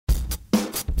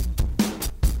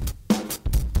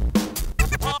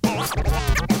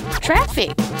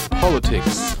Traffic.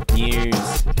 Politics.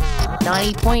 News.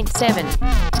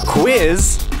 90.7.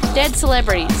 Quiz. Dead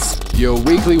celebrities. Your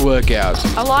weekly workout.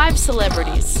 Alive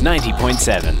celebrities.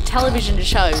 90.7. Television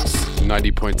shows.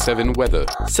 90.7 weather.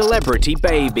 Celebrity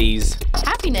babies.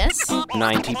 Happiness.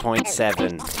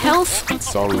 90.7. Health.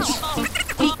 Songs.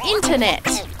 The internet.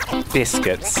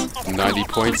 Biscuits.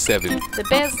 90.7. The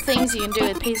best things you can do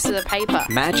with pieces of paper.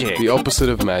 Magic. The opposite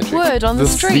of magic. Word on the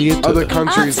street. Theatre. Other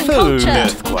countries. Arts and culture.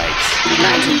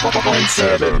 Earthquakes.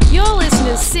 90.7. You're listening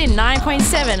to Sin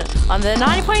 90.7 on the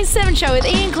 90.7 show with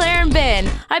Ian, Claire and Ben.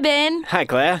 Hi, Ben. Hi,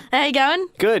 Claire. How you going?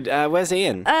 Good. Where's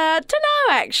Ian? Don't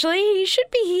know, actually. He should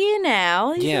be here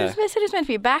now. Yeah. He said he's meant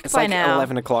to be back It's by like now.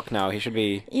 11 o'clock now. He should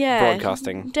be Yeah,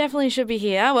 broadcasting. Definitely should be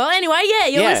here. Well, anyway,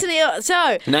 you're Yeah. listening.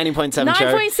 So, 90.7 show.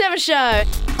 90.7 show.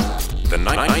 The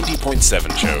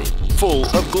 90.7 show, full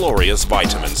of glorious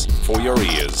vitamins for your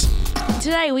ears.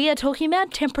 Today we are talking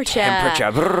about temperature.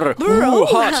 Temperature. Brrrr. Brrrr. Ooh, Ooh,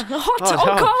 hot. hot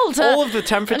or cold. All of the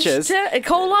temperatures. Just,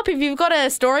 call up if you've got a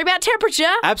story about temperature.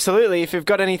 Absolutely. If you've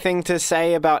got anything to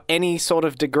say about any sort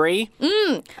of degree.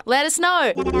 Let us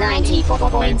know.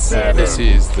 90.7. This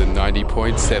is the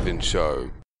 90.7 show.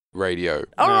 Radio.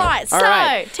 All right, so All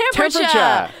right.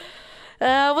 temperature.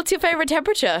 What's your favourite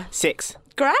temperature? 6.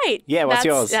 Great. Yeah, what's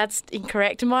yours? That's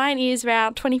incorrect. Mine is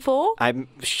about 24. I'm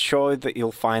sure that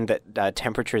you'll find that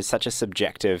temperature is such a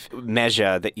subjective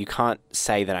measure that you can't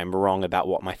say that I'm wrong about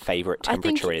what my favourite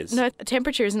temperature is. No,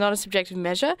 temperature is not a subjective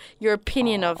measure. Your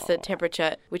opinion of the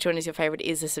temperature, which one is your favourite,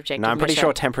 is a subjective No, I'm pretty measure.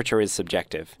 sure temperature is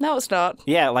subjective. No, it's not.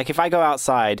 Yeah, like if I go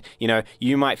outside,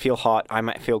 you might feel hot, I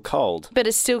might feel cold. But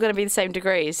it's still going to be the same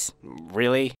degrees.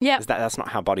 Really? Yep. That's not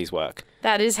how bodies work.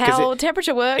 That is how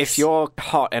temperature works. If you're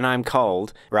hot and I'm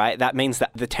cold, right, that means that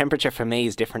the temperature for me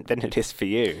is different than it is for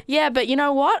you. Yeah, but you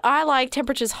know what? I like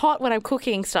temperatures hot when I'm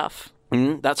cooking stuff.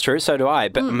 That's true, so do I.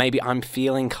 But maybe I'm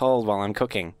feeling cold while I'm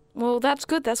cooking. Well, that's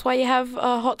good. That's why you have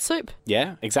hot soup.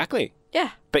 Yeah, exactly.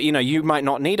 Yeah. But, you might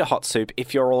not need a hot soup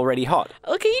if you're already hot.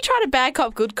 Look, are you trying to bad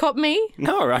cop, good cop me?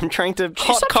 No, I'm trying to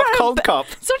hot Stop cop, trying to cold cop.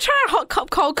 Stop trying to hot cop,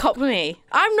 cold cop me.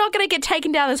 I'm not going to get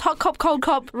taken down this hot cop, cold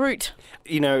cop route.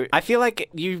 I feel like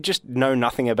you just know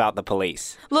nothing about the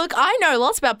police. Look, I know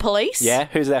lots about police. Yeah?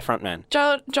 Who's their front man?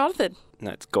 Jonathan. No,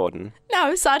 it's Gordon.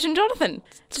 No, Sergeant Jonathan.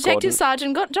 Detective Gordon.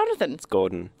 Sergeant Jonathan. It's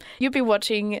Gordon. You've been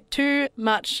watching too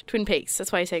much Twin Peaks.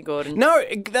 That's why you say Gordon. No,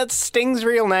 that's Sting's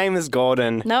real name is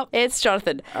Gordon. Nope, it's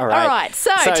Jonathan. All right. So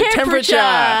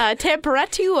temperature.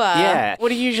 Temperature. Yeah. What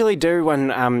do you usually do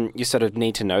when you sort of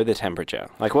need to know the temperature?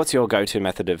 Like, what's your go-to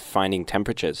method of finding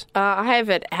temperatures? I have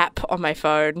an app on my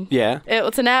phone. Yeah.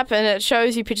 It's an app and it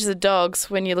shows you pictures of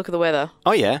dogs when you look at the weather.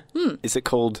 Oh, yeah? Is it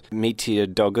called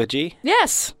meteorology?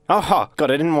 Yes. Oh, got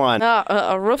it in one.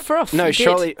 A roof. No, You did.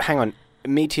 surely, hang on.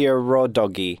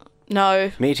 Meteorology.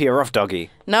 No. Meteorology.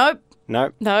 Nope.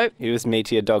 Nope. Nope. It was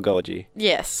meteorology.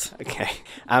 Yes. Okay.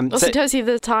 Also tells you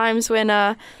the times when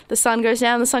the sun goes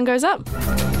down, the sun goes up. The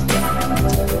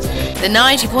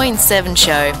 90.7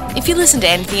 show. If you listen to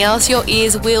anything else, your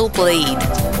ears will bleed.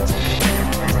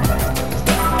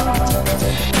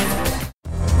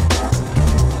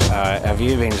 Have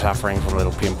you been suffering from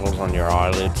little pimples on your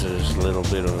eyelids? There's a little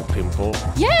bit of a pimple.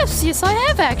 Yes, I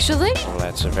have actually. Well,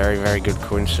 that's a very, very good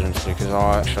coincidence because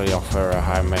I actually offer a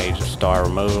homemade sty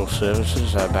removal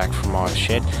services back from my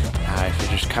shed. If you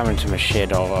just come into my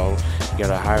shed, I'll get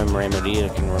a home remedy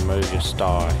that can remove your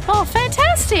sty. Oh,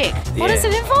 fantastic. What does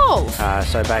it involve?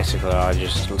 So basically, I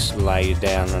just lay you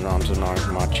down and onto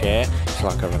my chair. It's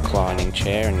like a reclining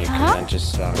chair, and you can then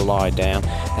just lie down.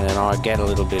 And then I get a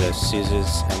little bit of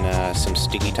scissors and some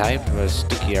sticky tape.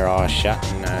 Stick your eyes shut.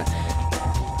 And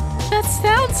That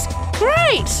sounds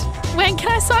great. When can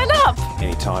I sign up?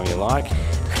 anytime you like.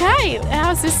 Okay,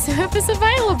 how's this service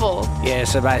available? Yeah,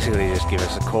 so basically just give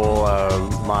us a call.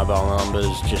 Mobile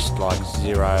numbers, just like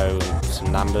 0 and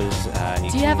some numbers.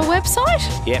 And Do you have a website?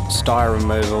 Yep, sty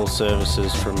removal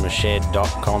services from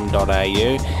mashed.com.au.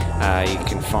 You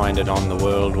can find it on the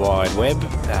World Wide Web.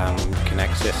 You can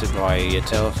access it via your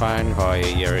telephone, via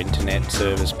your internet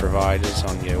service providers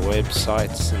on your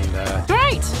websites. And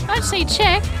Great. I just need to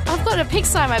check. I've got a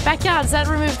pigsty in my backyard. Does that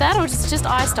remove that or just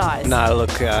eye styes? no, look,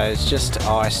 it's just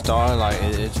eye sty. Like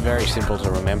it's very simple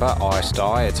to remember. Eye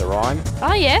sty, it's a rhyme.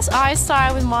 Oh yes, eye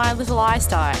sty with my little eye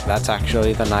sty. That's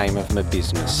actually the name of my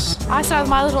business. Eye sty with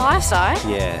my little eye sty?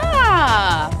 Yeah.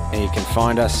 Ah, And you can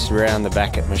find us around the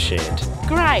back at my shed.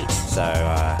 great. So,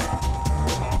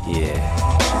 yeah.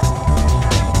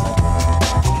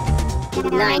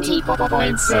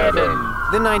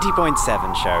 90.7. The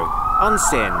 90.7 show on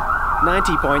Sin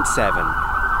 90.7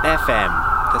 FM,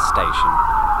 the station.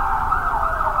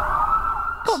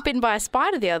 got bitten by a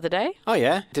spider the other day. Oh,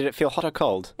 yeah? Did it feel hot or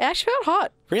cold? It actually felt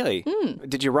hot. Really?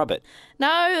 Did you rub it?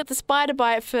 No, the spider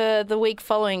bite for the week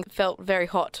following felt very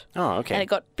hot. Oh, okay. And it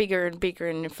got bigger and bigger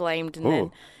and inflamed, and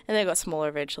then it got smaller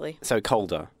eventually. So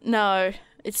colder? No,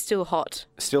 it's still hot.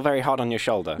 Still very hot on your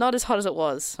shoulder? Not as hot as it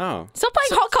was. Oh. Stop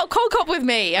playing hot cop, cold cop with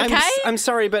me, okay? I'm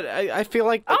sorry, but I feel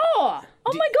like...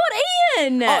 Oh my God,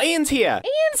 Ian! Oh, Ian's here!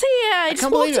 Ian's here! He just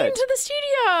can't walked believe it. into the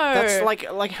studio.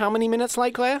 That's like how many minutes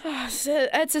late, Claire?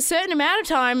 It's a certain amount of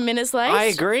time, minutes late. I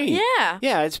agree. Yeah.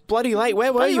 Yeah, it's bloody late.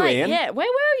 Where were you, Late, Ian? Yeah, where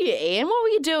were you, Ian? What were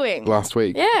you doing? Last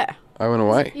week. Yeah. I went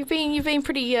away. You've been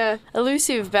pretty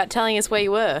elusive about telling us where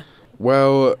you were.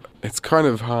 Well, it's kind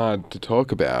of hard to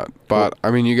talk about, but I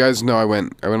mean, you guys know I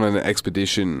went on an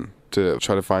expedition to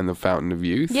try to find the Fountain of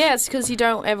Youth. Yeah, it's because you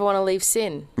don't ever want to leave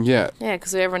Sin. Yeah. Yeah,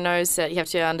 because everyone knows that you have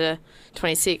to be under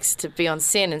 26 to be on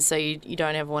Sin, and so you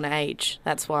don't ever want to age.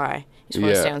 That's why. You just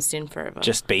want to stay on Sin forever.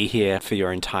 Just be here for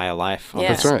your entire life on,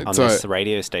 Yeah. this, That's right. on So- this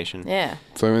radio station. Yeah.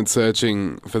 So I went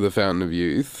searching for the Fountain of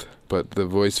Youth, but the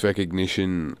voice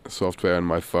recognition software on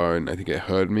my phone, I think it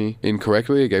heard me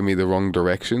incorrectly. It gave me the wrong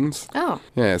directions. Oh.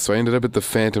 Yeah, so I ended up at the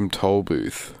Phantom Toll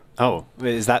booth. Oh,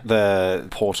 is that the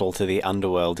portal to the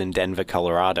underworld in Denver,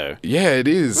 Colorado? Yeah, it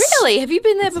is. Really? Have you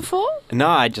been there before? No,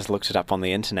 I just looked it up on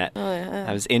the internet. Oh, yeah.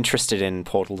 I was interested in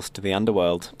portals to the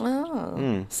underworld.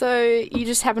 Oh. So you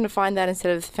just happened to find that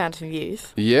instead of the Fountain of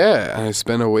Youth? Yeah, I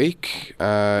spent a week,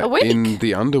 week? in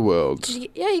the underworld.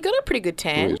 Yeah, you got a pretty good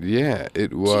tan. Yeah, it you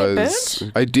get was.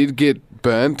 burnt? I did get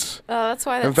burnt. Oh, that's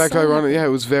why that's In fact, so ironic, yeah, it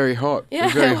was very hot. Yeah, it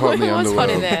was very hot in the it was underworld.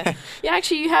 hot in there. Yeah,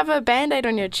 actually, you have a Band-Aid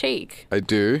on your cheek. I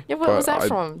do. Yeah, what but was that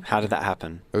from? How did that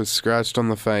happen? I was scratched on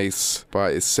the face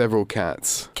by several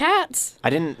cats. Cats. I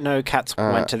didn't know cats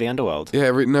went to the underworld.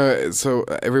 Yeah, so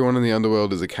everyone in the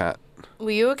underworld is a cat. Were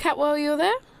you a cat while you were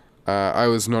there? I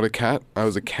was not a cat. I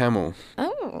was a camel.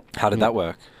 Oh. How did that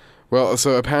work? Well,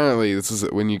 so apparently this is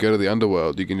when you go to the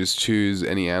underworld, you can just choose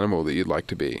any animal that you'd like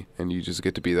to be, and you just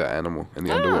get to be that animal in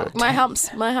the underworld. My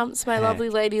humps, my lovely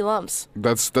lady lumps.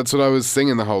 That's what I was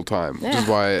singing the whole time, which is Yeah.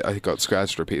 why I got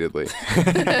scratched repeatedly.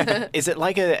 Is it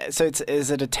like is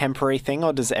it a temporary thing,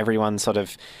 or does everyone sort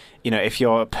of, if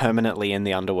you're permanently in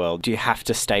the underworld, do you have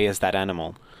to stay as that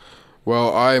animal?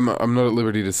 Well, I'm not at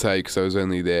liberty to say because I was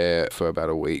only there for about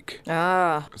a week,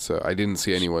 Ah. so I didn't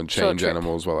see anyone Short change trip.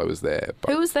 animals while I was there.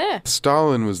 But Who was there?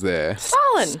 Stalin was there.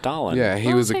 Stalin. Stalin. Yeah,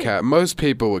 he Oh, was a okay. cat. Most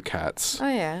people were cats. Oh,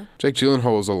 yeah. Jake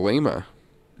Gyllenhaal was a lemur.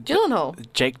 Gyllenhaal.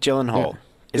 Jake Gyllenhaal.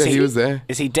 Yeah, he was there.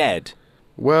 Is he dead?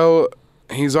 Well,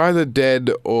 he's either dead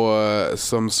or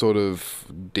some sort of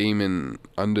demon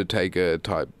Undertaker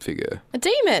type figure. A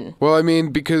demon. Well, I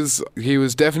mean, because he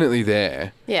was definitely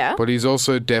there, Yeah. but he's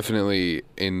also definitely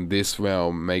in this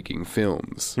realm making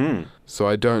films. Hmm. So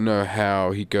I don't know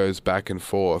how he goes back and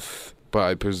forth, but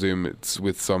I presume it's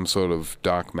with some sort of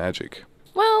dark magic.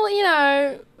 Well,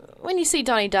 when you see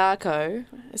Donnie Darko,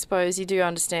 I suppose you do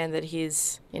understand that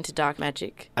he's into dark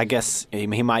magic. I guess he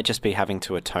might just be having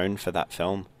to atone for that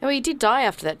film. Oh, he did die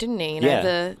after that, didn't he?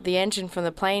 Yeah. The engine from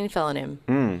the plane fell on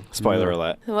him. Spoiler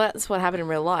alert. Well, that's what happened in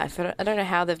real life. I don't know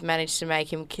how they've managed to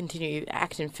make him continue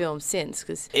act in films since.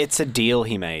 Cause... It's a deal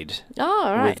he made. Oh,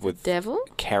 all right. With Devil?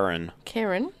 Karen,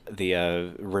 Karen?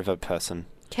 the river person.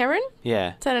 Karen?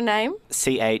 Yeah. Is that a name?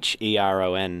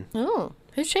 Cheron. Oh,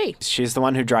 who's she? She's the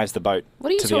one who drives the boat What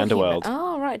are you to talking the underworld. about?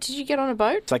 Oh, right. Did you get on a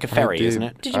boat? It's like a ferry, did. isn't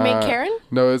it? Did you meet Karen?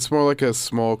 No, it's more like a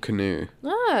small canoe.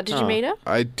 Ah, did you Oh. meet her?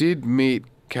 I did meet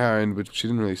Karen, but she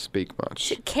didn't really speak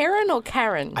much. Karen or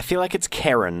Karen? I feel like it's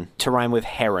Karen, to rhyme with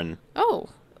heron. Oh,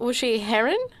 was she a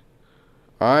heron?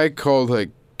 I called her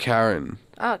Karen.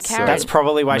 Oh, Karen. That's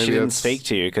probably why she Maybe didn't that's- speak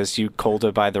to you, because you called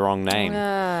her by the wrong name.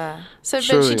 So then she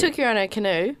Surely- took you on a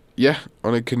canoe. Yeah,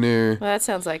 on a canoe. Well, that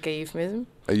sounds like a euphemism.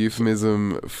 A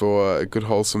euphemism for a good,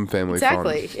 wholesome family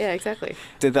Exactly. fun. Yeah, exactly.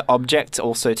 Did the objects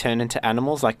also turn into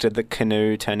animals? Like, did the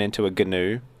canoe turn into a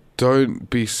gnu? Don't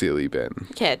be silly, Ben.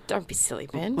 Yeah, don't be silly,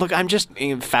 man. Look, I'm just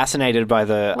fascinated by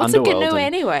the What's a underworld. canoe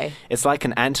and anyway? It's like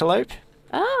an antelope,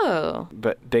 Oh.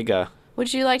 but bigger.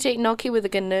 Would you like to eat gnocchi with a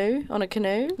canoe on a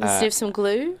canoe and sniff some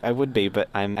glue? I would be, but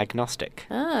I'm agnostic.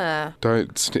 Ah,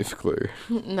 Don't sniff glue.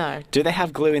 no. Do they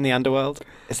have glue in the underworld?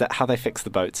 Is that how they fix the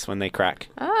boats when they crack?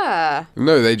 Ah.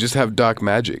 No, they just have dark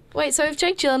magic. Wait, so if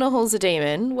Jake Gyllenhaal's a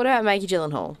demon, what about Maggie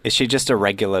Gyllenhaal? Is she just a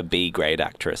regular B-grade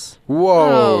actress?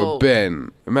 Whoa, Oh.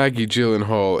 Ben. Maggie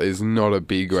Gyllenhaal is not a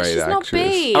B-grade She's not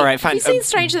actress. B. All right, fine. Have you seen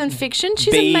Stranger Than Fiction?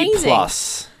 She's B amazing.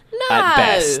 plus No. at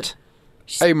best.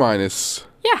 A minus.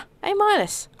 Yeah. A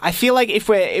minus. I feel like if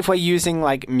we're using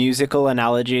like musical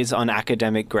analogies on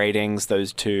academic gradings,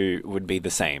 those two would be the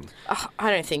same.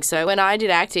 I don't think so. When I did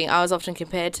acting, I was often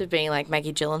compared to being like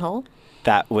Maggie Gyllenhaal.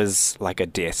 That was like a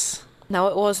diss. No,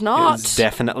 it was It not. was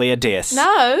definitely a diss.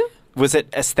 No, Was it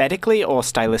aesthetically or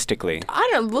stylistically? I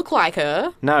don't look like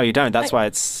her. No, you don't. That's why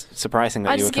it's surprising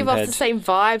that I you were just give off compared the same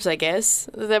vibes, I guess.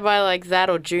 They're by like that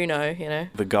or Juno, you know.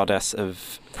 the goddess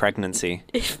of pregnancy.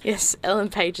 Yes, Ellen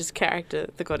Page's character,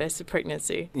 the goddess of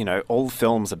pregnancy. You know, all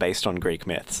films are based on Greek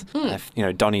myths. You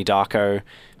know, Donnie Darko,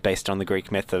 based on the Greek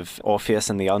myth of Orpheus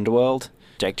and the underworld.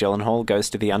 Jake Gyllenhaal goes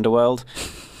to the underworld,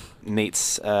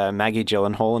 meets Maggie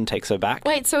Gyllenhaal and takes her back.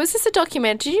 Wait, so is this a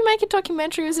documentary? Did you make a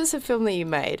documentary or is this a film that you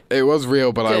made? It was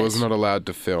real, but I Good. was not allowed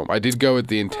to film. I did go with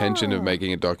the intention of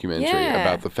making a documentary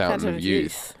about the Fountain of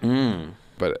Youth.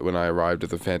 But when I arrived at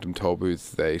the Phantom Toll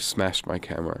booth, they smashed my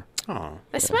camera. Oh.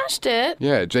 They smashed it.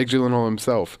 Yeah, Jake Gyllenhaal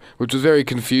himself, which was very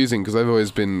confusing because I've always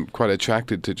been quite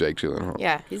attracted to Jake Gyllenhaal.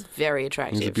 Yeah, he's very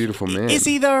attractive. He's a beautiful man. Is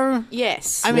he though?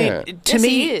 Yes. I mean, Yeah. to Yes, me,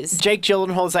 he is. Jake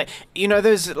Gyllenhaal's like, you know,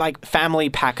 those like family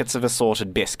packets of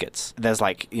assorted biscuits. There's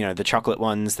like, you know, the chocolate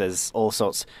ones, there's all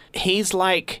sorts. He's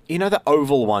like, you know, the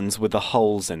oval ones with the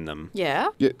holes in them. Yeah.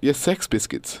 Yeah, sex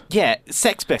biscuits. Yeah,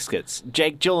 sex biscuits.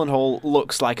 Jake Gyllenhaal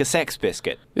looks like a sex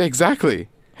biscuit. Yeah, exactly.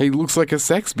 He looks like a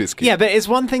sex biscuit. Yeah, but it's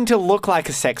one thing to look like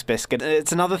a sex biscuit, and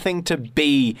it's another thing to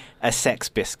be a sex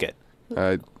biscuit.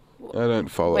 I don't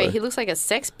follow. Wait, he looks like a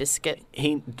sex biscuit.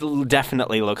 He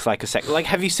definitely looks like a sex... Like,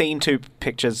 have you seen two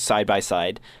pictures side by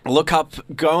side?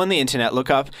 Go on the internet, look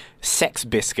up sex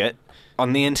biscuit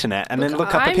on the internet, and then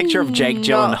look up a picture of Jake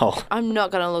Gyllenhaal. I'm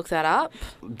not going to look that up.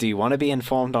 Do you want to be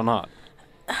informed or not?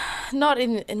 Not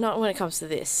when it comes to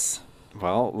this.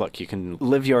 Well, look, you can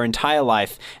live your entire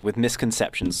life with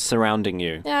misconceptions surrounding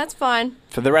you. Yeah, that's fine.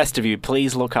 For the rest of you,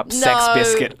 please look up sex No.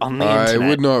 biscuit on the I internet.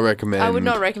 would not recommend. I would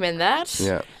not recommend that.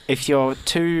 Yeah. If you're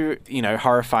too, you know,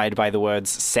 horrified by the words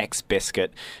sex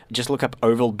biscuit, just look up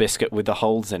oval biscuit with the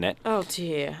holes in it. Oh,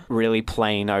 dear. Really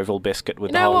plain oval biscuit with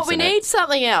You the know holes what? We in need it.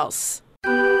 something else. The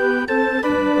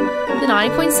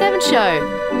 90.7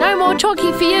 show. No more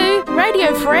talking for you.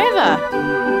 Radio forever.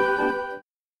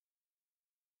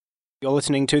 You're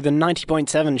listening to the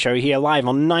 90.7 show here live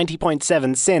on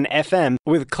 90.7 Sin FM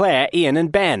with Claire, Ian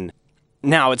and Ben.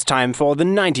 Now it's time for the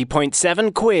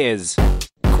 90.7 quiz.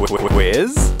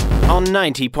 Quiz? On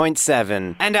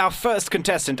 90.7. And our first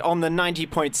contestant on the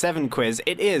 90.7 quiz,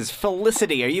 it is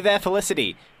Felicity. Are you there,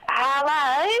 Felicity?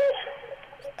 Hello.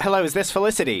 Hello, is this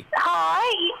Felicity?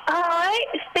 Hi.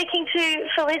 Speaking to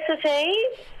Felicity.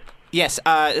 Yes,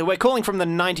 we're calling from the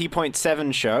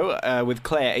 90.7 show with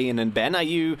Claire, Ian and Ben. Are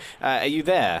you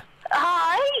there?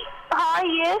 Hi.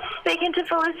 Yes. Speaking to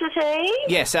Felicity.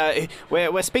 Yes,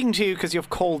 we're speaking to you because you've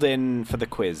called in for the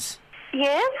quiz.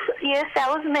 Yes. That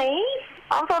was me.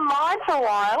 I was online for a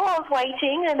while. I was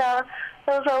waiting, and there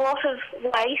was a lot of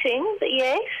waiting. But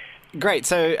yes. Great.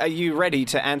 So, are you ready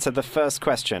to answer the first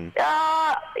question?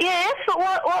 Yes. But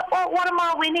what am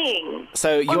I winning?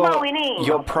 So What am I winning?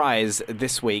 your prize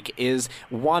this week is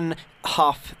 1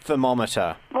 half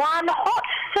thermometer. One hot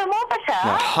thermometer.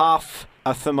 No, half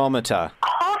a thermometer.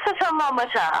 Hot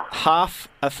thermometer. Half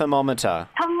a thermometer.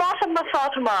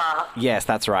 Tomato. Yes,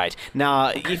 that's right. Now,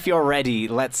 if you're ready,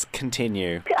 let's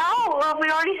continue. Oh, well, we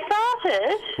already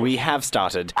started. We have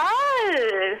started.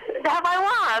 Oh, have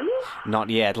I won? Not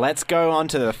yet. Let's go on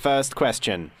to the first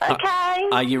question. Okay.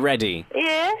 Are you ready?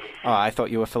 Yes. Oh, I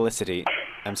thought you were Felicity.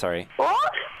 I'm sorry.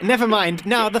 What? Never mind.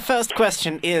 Now, the first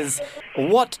question is,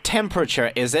 what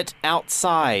temperature is it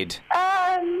outside?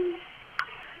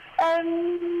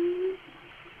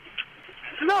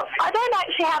 Look, I don't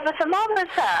actually have a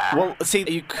thermometer. Well, see,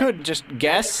 you could just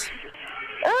guess.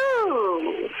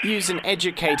 Ooh. Use an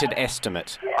educated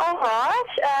estimate. All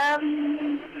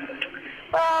right.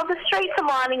 Well, the streets are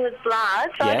lining with blood,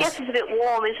 so I Yes. guess it's a bit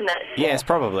warm, isn't it? Yes,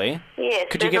 probably. Yes.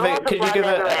 Could you there's give lot of a blood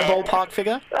everywhere. ballpark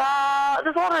figure?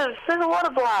 There's a lot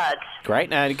of blood. Great.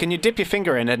 Now, can you dip your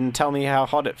finger in it and tell me how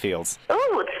hot it feels?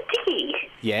 Ooh, it's sticky.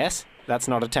 Yes, that's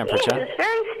not a Yes, temperature. it's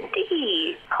very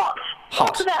sticky. Hot. Hot.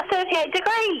 It's about 38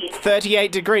 degrees.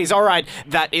 38 degrees. All right.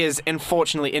 That is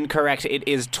unfortunately incorrect. It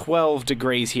is 12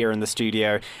 degrees here in the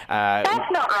studio. That's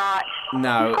not right.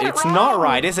 No, You got it it's not wrong.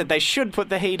 right, is it? They should put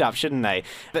the heat up, shouldn't they?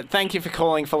 But thank you for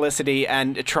calling, Felicity,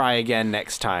 and try again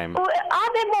next time. Well,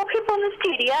 are there more people in the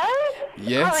studio?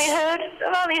 Yes.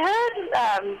 I've only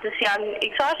heard this young,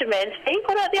 excited man speak.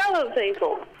 What about the other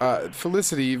people?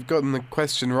 Felicity, you've gotten the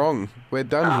question wrong. We're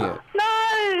done here.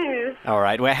 No. All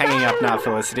right, we're hanging up now,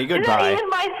 Felicity. Is that Goodbye. Ian,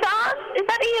 my son? Is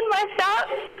that Ian, my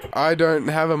son? I don't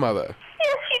have a mother.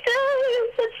 Yes, you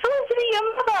do. It's Felicity,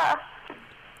 your mother.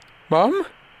 Mum?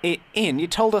 Ian, you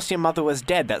told us your mother was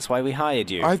dead. That's why we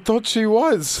hired you. I thought she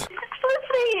was.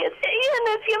 Felicity, it's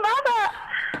Ian, it's your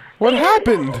mother. What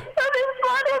happened? There's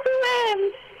blood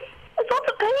everywhere. There's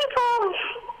lots of people.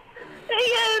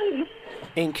 Ian.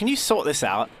 Ian, can you sort this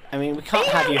out? I mean, we can't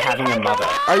have you having a mother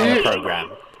Are on the you-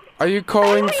 program. Are you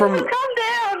calling from... Calm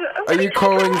down. Are you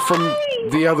calling from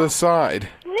the other side?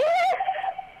 Yes.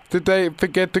 Did they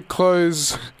forget to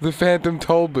close the Phantom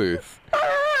toll booth? Yes.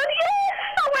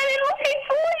 I went in looking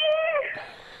for you.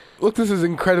 Look, this is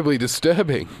incredibly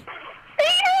disturbing.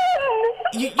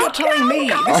 Ian. You're telling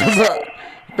me.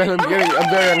 Ben, I'm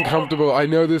very uncomfortable. I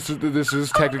know this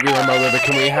is technically my mother, but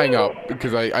can we hang up?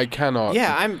 Because I cannot.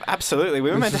 Yeah, absolutely.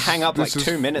 We were meant to hang up like this is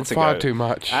 2 minutes ago. far too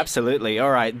much. Absolutely. All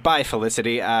right. Bye,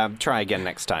 Felicity. Try again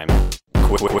next time.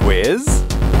 Quiz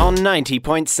on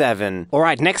 90.7. All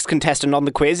right, next contestant on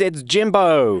the quiz, it's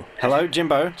Jimbo. Hello,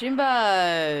 Jimbo. Jimbo.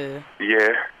 Yeah.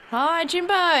 Hi,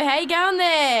 Jimbo. How you going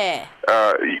there?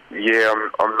 Yeah,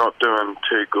 I'm not doing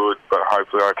too good, but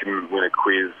hopefully I can win a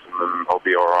quiz and then I'll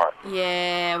be alright.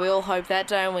 Yeah, we all hope that,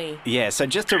 don't we? Yeah, so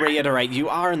just to reiterate, you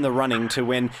are in the running to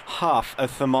win half a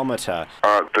thermometer.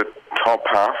 The top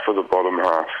half or the bottom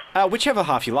half? Whichever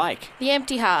half you like. The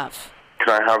empty half. Can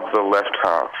I have the left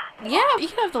half? Yeah, you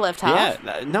can have the left half.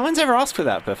 Yeah, no one's ever asked for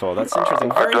that before. That's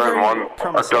interesting. I Very, very don't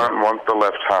promising. want the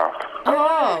left half.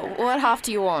 Oh, what half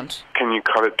do you want? Can you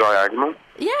cut it diagonal?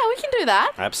 Yeah, we can do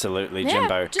that. Absolutely, Yeah,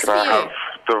 Jimbo. just Can for I you. have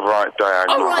the right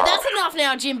diagonal All right, half? that's enough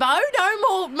now, Jimbo. No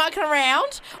more mucking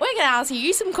around. We're going to ask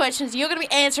you some questions. You're going to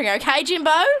be answering, okay,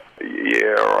 Jimbo?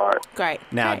 Yeah, alright. Great.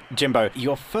 Now, Great. Jimbo,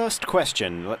 your first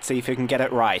question. Let's see if you can get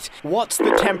it right. What's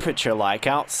the temperature like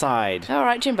outside? All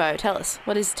right, Jimbo, tell us.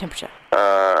 What is the temperature?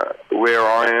 Where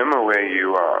I am or where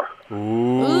you are?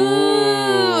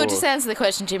 Ooh, just answer the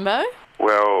question, Jimbo.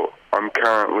 Well, I'm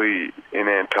currently in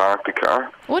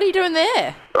Antarctica. What are you doing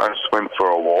there? I just went for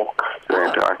a walk to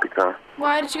Antarctica.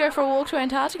 Why did you go for a walk to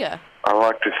Antarctica? I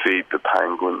like to feed the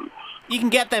penguins. You can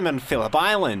get them on Phillip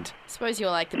Island. Suppose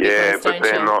you're like the big Yeah, ones, but don't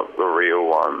they're you? not the real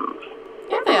ones.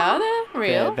 Yeah, they are. They're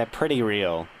real. They're pretty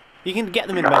real. You can get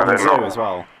them in No, Melbourne they're Zoo not. as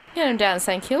well. Get them down in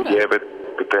St Kilda. Yeah, but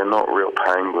they're not real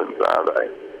penguins, are they?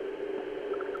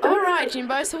 All right,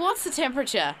 Jimbo, so what's the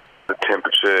temperature? The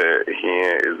temperature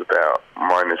here is about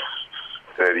minus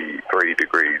 33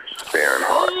 degrees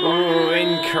Fahrenheit. Ooh,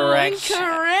 incorrect.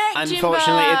 Incorrect,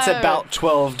 Unfortunately, Jimbo. it's about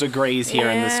 12 degrees here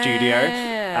in the studio.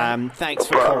 Yeah. Thanks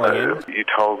for calling in. You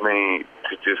told me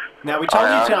to just... Now, we told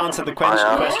I you to asked- answer the I question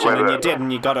asked and you whether- did,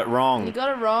 and you got it wrong. You got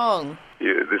it wrong.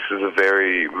 Yeah, this is a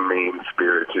very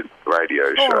mean-spirited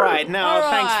radio show. All right, no, All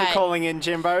thanks for right. calling in,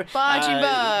 Jimbo. Bye,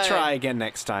 Jimbo. Try again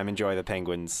next time. Enjoy the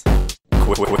penguins.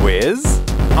 Quiz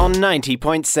on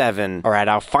 90.7. All right,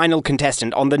 our final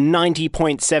contestant on the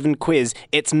 90.7 quiz,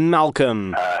 it's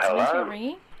Malcolm.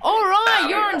 Hello? All right,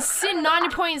 you're on Sin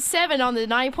 90.7 on the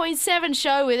 90.7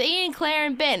 show with Ian, Claire,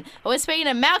 and Ben. We're speaking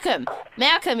to Malcolm.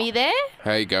 Malcolm, you there?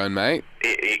 How you going, mate?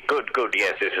 Good,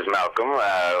 yes, this is Malcolm,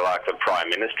 like the Prime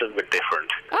Minister, but different.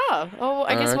 Oh,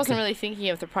 I guess I okay. wasn't really thinking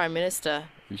of the Prime Minister.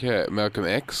 Yeah, Malcolm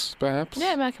X, perhaps?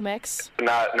 Yeah, Malcolm X.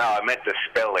 No, I meant the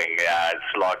spelling.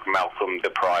 It's like Malcolm the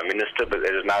Prime Minister, but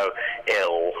there's no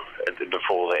L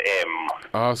before the M.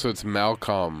 Oh, so it's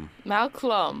Malcolm.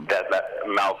 Malcolm. That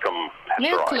Malcolm, that's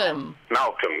Malcolm. right.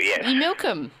 Malcolm, yes. You milk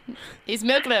him. He's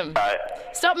milking him.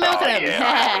 Stop milking him. Yeah,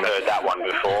 I haven't heard that one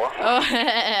before.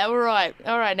 Oh,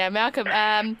 all right. Now, Malcolm,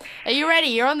 are you ready?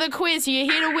 You're on the quiz.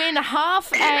 You're here to win half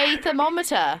a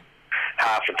thermometer.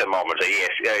 Half a thermometer, yes.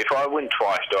 If I win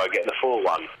twice, do I get the full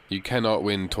one? You cannot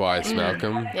win twice,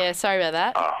 Malcolm. Yeah, sorry about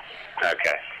that. Oh,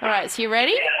 okay. All right, so you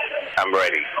ready? I'm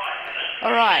ready.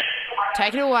 All right,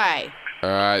 take it away. All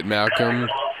right, Malcolm.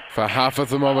 For half a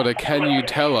thermometer, can you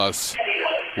tell us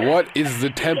what is the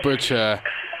temperature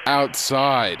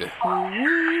outside?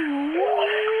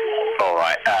 All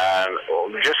right.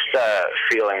 Just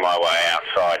feeling my way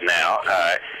outside now.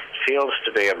 Feels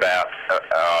to be about,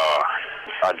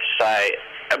 I'd say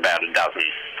about a dozen.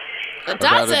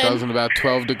 About a dozen, about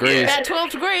 12 degrees. About 12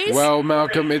 degrees? Well,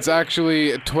 Malcolm, it's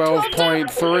actually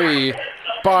 12.3,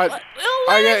 but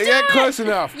close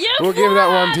enough. We'll give that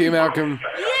one to you, Malcolm.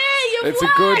 Yeah, you It's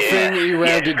won. a good thing you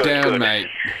rounded good, down, good. mate.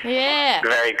 Yeah.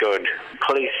 Very good.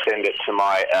 Please send it to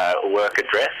my work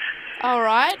address. All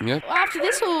right. Yep. Well, after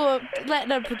this, we'll let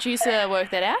the producer work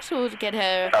that out. We'll get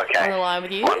her Okay. on the line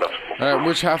with you. Wonderful. All right,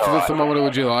 which half of the thermometer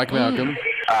would you like, Malcolm?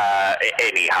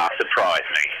 Any half surprise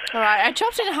me. All right, I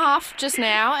chopped it in half just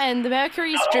now, and the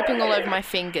mercury is dripping all over my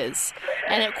fingers,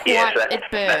 and it Yes,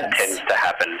 that burns. tends to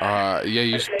happen. Yeah,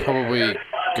 you should probably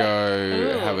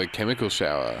go have a chemical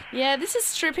shower. Yeah, this is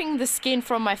stripping the skin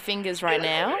from my fingers right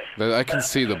now. I can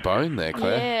see the bone there,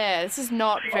 Claire. Yeah, this is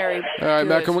not very All right, good.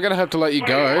 Malcolm, we're going to have to let you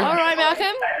go. All right,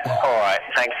 Malcolm. All right,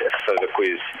 thanks for the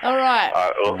quiz. All right.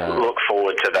 Look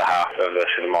forward to the half of the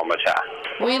thermometer.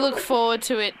 We look forward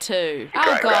to it too. Oh,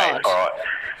 Great, God. great. All right.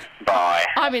 Bye.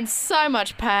 I'm in so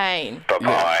much pain. Bye-bye.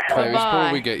 Yeah, Claire, we should Bye-bye.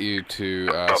 probably get you to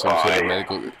some sort of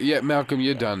medical... Yeah, Malcolm,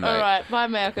 you're done, mate. All right. Bye,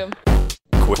 Malcolm.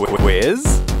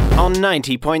 Quiz on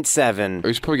 90.7.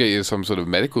 We should probably get you to some sort of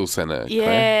medical centre, Claire.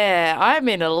 Yeah, I'm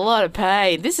in a lot of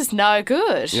pain. This is no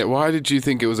good. Yeah, why did you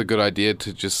think it was a good idea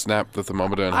to just snap the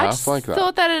thermometer in I half just like that?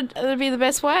 thought that it'd be the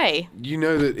best way. You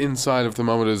know that inside of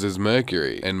thermometers is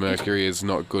mercury, and mercury is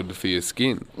not good for your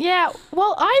skin. Yeah,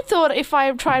 well, I thought if I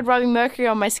tried rubbing mercury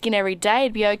on my skin every day,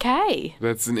 it'd be okay.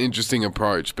 That's an interesting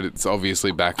approach, but it's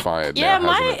obviously backfired Yeah, now,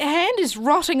 my hasn't it? hand is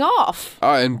rotting off.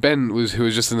 Oh, and Ben, who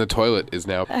was just in the toilet, is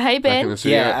now Hey, back in Ben. the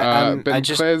studio. Yeah, Ben, I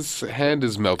just- Claire's hand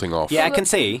is melting off. Yeah, I can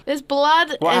see. There's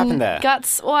blood What and happened there?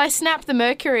 guts. Well, I snapped the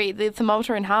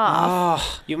thermometer in half.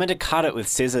 Oh, you're meant to cut it with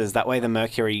scissors. That way the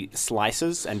mercury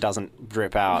slices and doesn't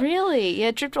drip out. Really? Yeah,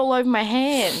 it dripped all over my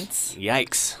hands.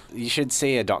 Yikes. You should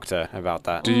see a doctor about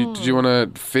that. Did you want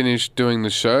to finish doing the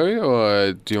show,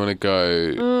 or do you want to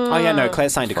go... Oh, yeah, no, Claire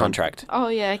signed a contract. Oh,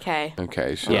 yeah, okay.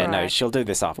 Okay, sure. Yeah, no, Alright. she'll do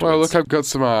this afterwards. Well, look, I've got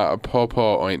some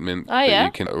pawpaw ointment Oh, yeah?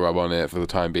 that you can rub on it for the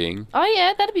time being. Oh,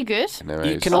 yeah, that'd be good.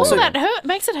 Anyways, You can Oh, also- that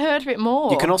makes it hurt a bit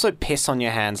more. You can also piss on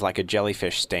your hands like a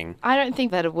jellyfish sting. I don't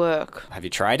think that'd work. Have you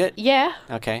tried it? Yeah,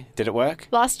 Okay. Did it work?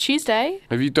 last Tuesday.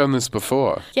 Have you done this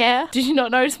before? Yeah. Did you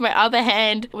not notice my other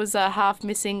hand was half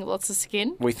missing, lots of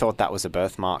skin? We thought that was a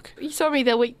birthmark. You saw me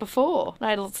the week before.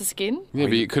 I had lots of skin. Yeah,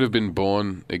 but you could have been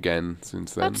born again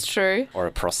since then. That's true. Or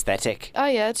a prosthetic. Oh,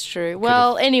 yeah, it's true.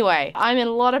 Well, anyway, I'm in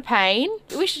a lot of pain.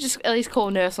 We should just at least call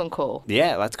nurse on call.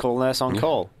 Yeah, let's call nurse on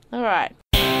call. All right.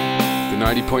 The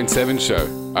 90.7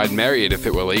 show. I'd marry it if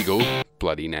it were legal.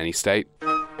 Bloody nanny state.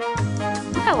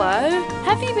 Hello.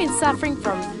 Have you been suffering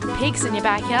from pigs in your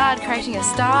backyard creating a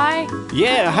sty?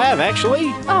 Yeah, I have actually.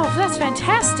 Oh, that's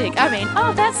fantastic.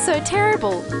 That's so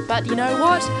terrible. But you know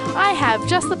what? I have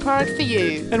just the product for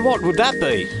you. And what would that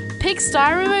be?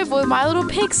 Pigsty removal with my little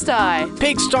pigsty.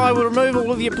 Pigsty removal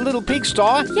with your little pigsty?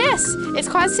 Yes, it's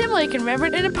quite similar. You can remember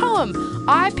it in a poem.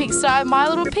 I pigsty my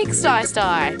little pigsty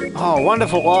sty. Oh,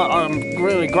 wonderful. I'm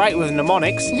really great with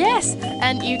mnemonics. Yes,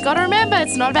 and you've got to remember,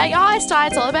 it's not about your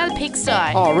eyesight, it's all about a pigsty.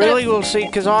 Oh, really? Well, see,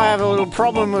 because I have a little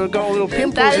problem. I've got little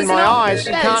pimples That in is my not- eyes.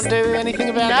 You that can't is- do anything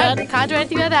about No, that? can't do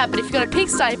anything about that, but if you've got a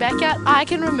pigsty in your backyard, I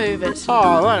can remove it.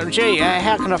 Oh, well, gee,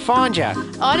 how can I find you?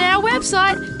 On our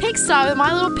website, pigsty with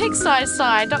my little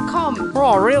pigsty.com.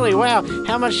 Oh, really? Wow.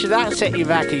 How much should that set you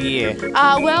back a year?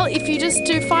 Well, if you just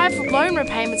do 5 loan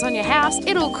repayments on your house,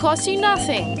 it'll cost you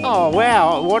nothing. Oh,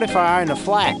 wow. What if I own a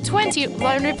flat? 20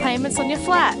 loan repayments on your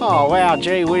flat. Oh, wow.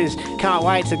 Gee whiz. Can't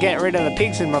wait to get rid of the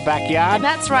pigs in my backyard.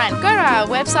 That's right. Go to our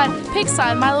website,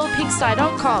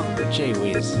 pigsty.mylittlepigsty.com. Gee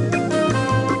whiz.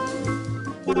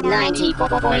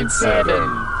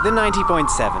 90.7. The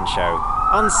 90.7 show.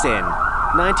 On Sin.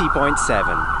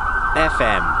 90.7.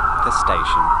 FM. The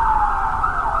station.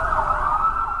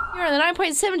 You're on the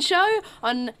 9.7 show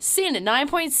on Sin at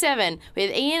 9.7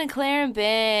 with Ian, Claire and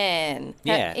Ben.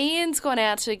 Now, Yeah. Ian's gone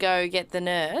out to go get the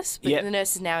nurse, but Yep. the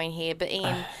nurse is now in here, but Ian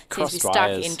seems to be crossed stuck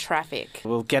wires. in traffic.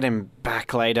 We'll get him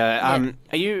back later.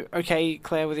 Are you okay,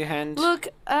 Claire, with your hand? Look,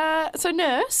 so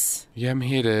nurse? Yeah, I'm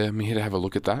here to have a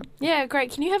look at that. Yeah,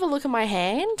 great. Can you have a look at my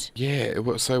hand? Yeah,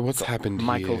 so what's happened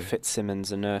Michael here?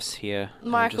 Fitzsimmons, a nurse here. I'm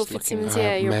Michael just looking- Fitzsimmons,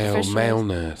 yeah, you're a professional. male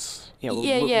nurse. Yeah,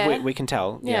 Yeah. We can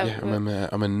tell. Yeah. Yeah,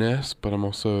 I'm a nurse, but I'm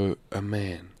also a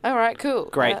man. All right, cool.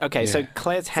 Great. Okay, so Yeah.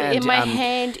 Claire's So hand. in my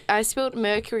hand, I spilled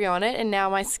mercury on it, and now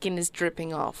my skin is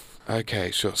dripping off. Okay,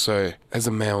 sure. So, as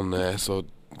a male nurse, I'll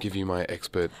give you my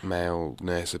expert male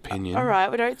nurse opinion. All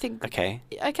right, we don't think. Okay.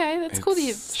 Okay, that's cool that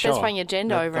you're Sure. specifying your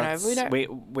gender That- over and over. We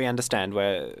don't. We understand.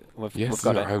 We've Yes,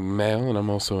 got it. I'm male and I'm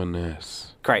also a nurse.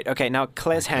 Great. Okay, now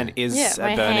Claire's hand is Yeah,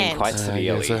 my burning hand. quite Yeah,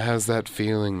 severely. so how's that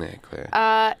feeling there,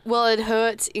 Claire? Well, it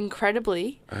hurts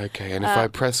incredibly. Okay, and if I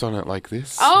press on it like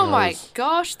this? Oh my how's-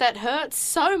 gosh, that hurts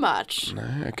so much. No,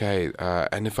 okay.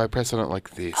 And if I press on it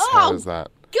like this, Oh, how does that?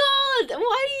 God, what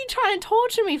are you trying to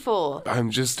torture me for?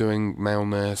 I'm just doing male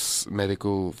nurse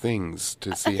medical things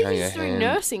to I see think how you're your just doing hand.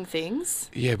 nursing things.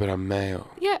 Yeah, but I'm male.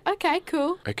 Yeah, okay,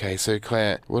 cool. Okay, so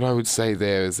Claire, what I would say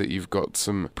there is that you've got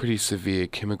some pretty severe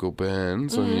chemical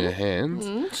burns on your hands.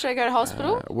 Should I go to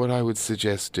hospital? What I would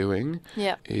suggest doing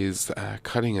Yeah. is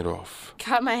cutting it off.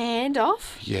 Cut my hand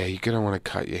off? Yeah, you're going to want to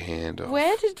cut your hand off.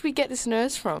 Where did we get this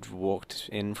nurse from? Walked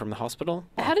in from the hospital.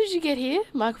 How did you get here,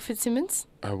 Michael Fitzsimmons?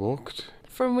 I walked.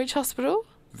 From which hospital?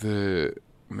 The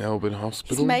Melbourne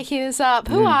Hospital. He's making this up.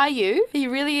 Who are you? Are you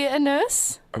really a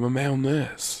nurse? I'm a male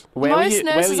nurse. Most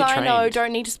nurses I know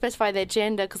don't need to specify their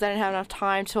gender because they don't have enough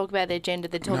time to talk about their gender.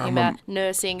 They're talking about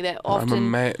nursing. They're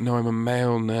often... I'm a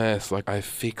male nurse. Like, I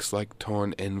fix, like,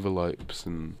 torn envelopes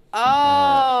and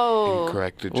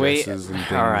incorrect addresses and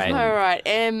things. All right.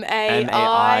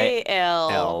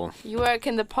 M-A-I-L. You work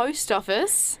in the post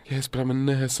office? Yes, but I'm a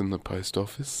nurse in the post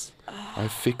office. I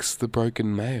fix the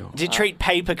broken mail. Do you treat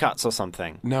paper cuts or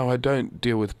something? No, I don't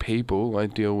deal with people. I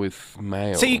deal with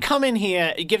mail. So you come in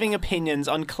here giving opinions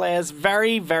on Claire's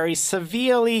very, very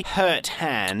severely hurt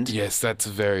hand. Yes, that's a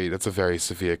very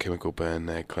severe chemical burn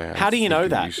there, Claire. How do you know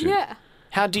that? Yeah.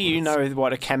 How do you know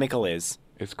what a chemical is?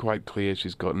 It's quite clear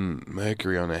she's gotten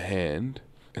mercury on her hand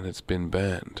and it's been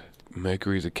burned.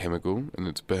 Mercury is a chemical and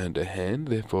it's burned her hand,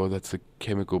 therefore that's a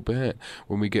chemical burn.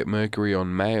 When we get mercury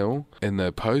on mail in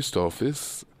the post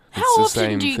office, How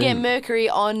often do you get mercury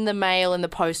on the mail in the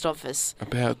post office?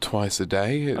 About twice a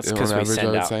day. That's because we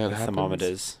send out the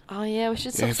thermometers. Oh yeah, we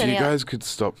should stop if sending you out... guys could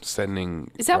stop sending...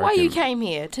 Is that why you came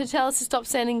here? To tell us to stop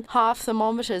sending half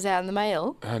thermometers out in the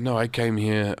mail? No, I came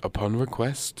here upon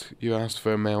request. You asked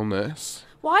for a male nurse.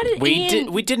 Why did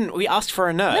Ian... We didn't. We asked for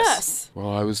a nurse. Well,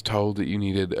 I was told that you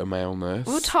needed a male nurse.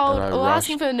 We were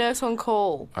asking for a nurse on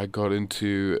call. I got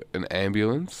into an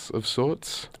ambulance of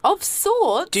sorts. Of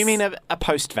sorts? Do you mean a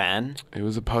post van? It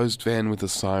was a post van with a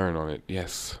siren on it,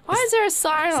 yes. Why is there a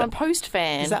siren on a post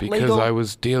van? Is that because legal? I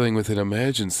was dealing with an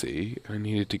emergency. I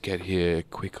needed to get here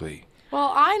quickly.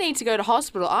 Well, I need to go to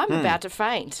hospital. I'm about to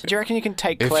faint. Do you reckon you can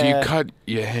take If Claire... you cut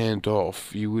your hand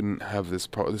off, you wouldn't have this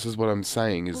problem. This is what I'm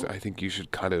saying, is I think you should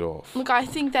cut it off. Look, I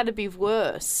think that'd be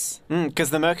worse. Because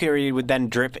the mercury would then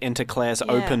drip into Claire's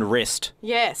open wrist.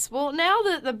 Yes. Well, now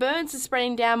that the burns are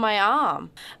spreading down my arm.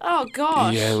 Oh,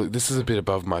 gosh. Yeah, look, this is a bit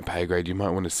above my pay grade. You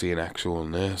might want to see an actual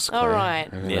nurse, Claire. All right.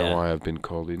 I don't know why I've been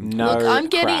called in. No Look, I'm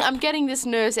crap. getting this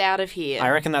nurse out of here.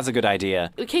 I reckon that's a good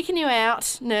idea. We're kicking you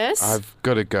out, nurse. I've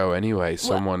got to go anyway.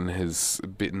 Someone has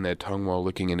bitten their tongue while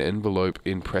looking at an envelope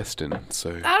in Preston,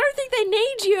 so... I don't think they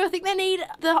need you. I think they need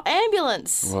the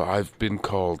ambulance. Well, I've been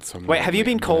called. So Wait, have you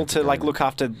been called to look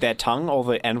after their tongue or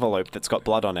the envelope that's got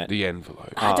blood on it? The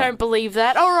envelope. I don't believe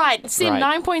that. All right, Sin,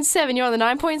 Right. 9.7. You're on the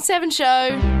 9.7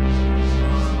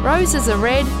 show. Roses are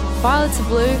red, violets are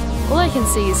blue. All I can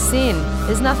see is sin.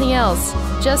 There's nothing else.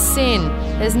 Just sin.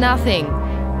 There's nothing.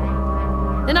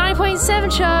 The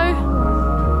 9.7 show.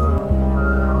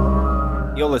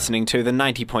 You're listening to the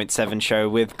 90.7 show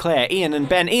with Claire, Ian and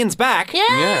Ben. Ian's back!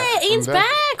 Yeah, Ian's I'm back.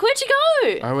 back. Where'd you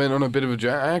go? I went on a bit of a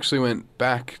journey. I actually went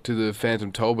back to the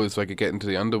Phantom Toll booth so I could get into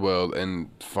the underworld and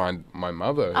find my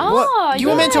mother. Oh, You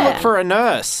were meant to look for a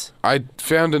nurse. I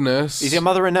found a nurse. Is your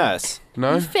mother a nurse?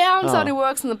 No? You found someone who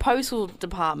works in the postal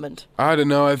department. I don't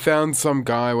know. I found some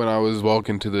guy when I was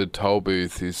walking to the toll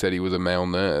booth who said he was a male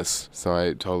nurse. So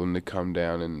I told him to come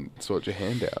down and sort your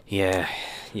hand out.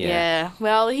 Yeah.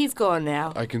 Well, he's gone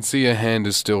now. I can see your hand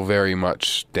is still very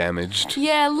much damaged.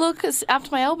 Yeah, look, it's up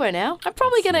to my elbow now. I'm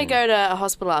probably going to go to a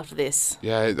hospital after this.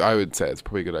 Yeah, I would say it's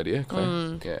probably a good idea, Claire.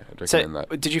 Yeah, I'd recommend So,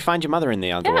 that. did you find your mother in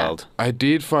the underworld? I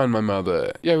did find my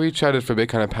mother. Yeah, we chatted for a bit,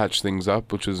 kind of patched things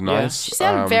up, which was nice. She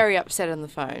sounded very upset on the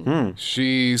phone.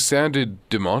 She sounded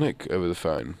demonic over the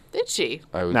phone, Did she?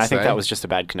 I would No, say. I think that was just a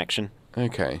bad connection.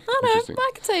 Okay. I interesting. know.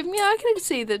 I can say, I can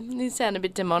see that he sounded a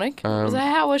bit demonic. So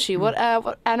how was she? What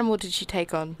animal did she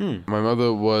take on? My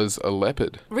mother was a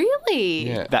leopard. Really?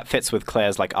 Yeah. That fits with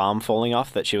Claire's arm falling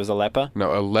off, that she was a leper.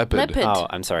 No, a leopard. Leopard. Oh,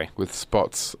 I'm sorry. With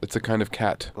spots. It's a kind of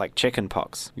cat. Like chicken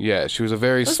pox. Yeah, she was a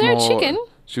very Was small... there a chicken?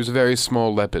 She was a very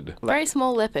small leopard. Very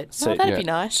small leopard. So- Oh, that'd yeah. be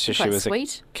nice. So Quite she was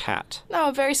sweet. a cat. No,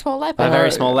 a very small leopard. A very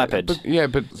small leopard.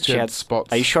 But she had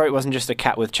spots. Are you sure it wasn't just a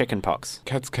cat with chicken pox?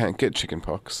 Cats can't get chicken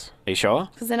pox. Are you sure?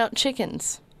 Because they're not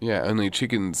chickens. Yeah, only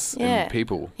chickens Yeah. and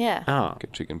people Yeah. Oh.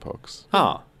 get chicken pox.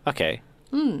 Oh, okay.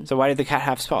 So why did the cat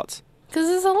have spots? Because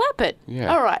it's a leopard.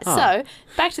 Yeah. All right, so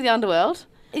back to the underworld.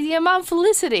 Your mum,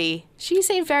 Felicity, she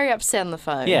seemed very upset on the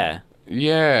phone. Yeah.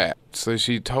 Yeah. So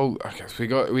she told...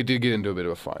 Okay, we did get into a bit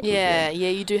of a fight. Yeah,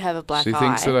 you do have a black She eye.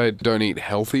 thinks that I don't eat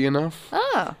healthy enough.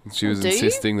 Ah. She was Do you?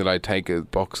 insisting that I take a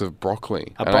box of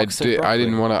broccoli. A And box of I broccoli?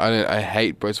 didn't want to... I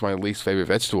hate... It's my least favorite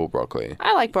vegetable, broccoli.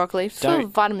 I like broccoli. It's full Don't- of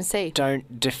vitamin C.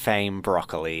 Don't defame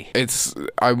broccoli. It's...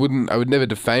 I would never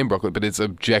defame broccoli, but it's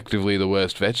objectively the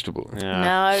worst vegetable.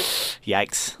 No.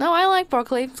 Yikes. No, I like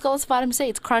broccoli. It's got lots of vitamin C.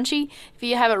 It's crunchy. If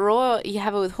you have it raw, you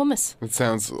have it with hummus. It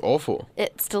sounds awful.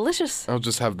 It's delicious. I'll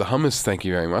just have the hummus, thank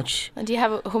you very much. And do you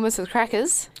have hummus with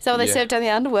crackers? Is that what they Yeah. serve down the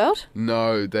underworld?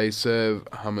 No, they serve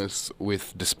hummus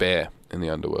with despair in the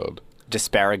underworld.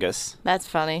 Disparagus. That's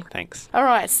funny. Thanks. All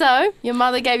right, so your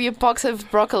mother gave you a box of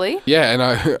broccoli. Yeah,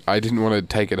 and I didn't want to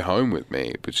take it home with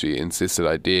me, but she insisted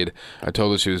I did. I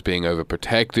told her she was being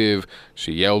overprotective.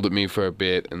 She yelled at me for a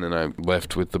bit, and then I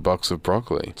left with the box of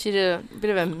broccoli. She did a bit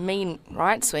of a mean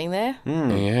right swing there.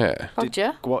 Yeah. Fucked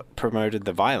ya. What promoted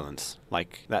the violence?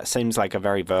 Like, that seems like a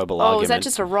very verbal Oh, argument. was that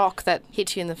just a rock that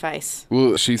hit you in the face?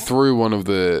 Well, she threw one of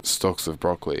the stalks of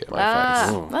broccoli at my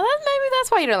face. Well, maybe that's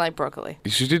why you don't like broccoli.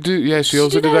 She did do, yeah, she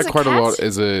also did did that as that a quite a cat? lot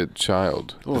as a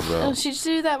child as well. Oh, she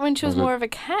do that when she was more of a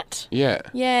cat? Yeah.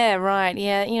 Yeah, right.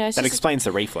 Yeah, you know. It's That just explains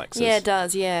the reflexes. Yeah, it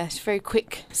does. Yeah, it's very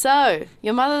quick. So,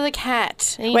 your mother the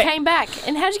cat, and you Wait. came back.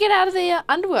 And how'd you get out of the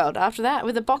underworld after that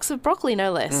with a box of broccoli,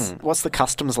 no less? What's the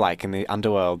customs like in the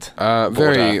underworld?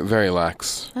 Very, very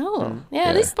lax. Oh, yeah,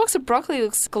 Yeah. this box of broccoli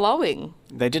looks glowing.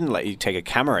 They didn't let you take a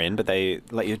camera in, but they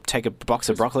let you take a box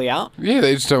of broccoli out? Yeah,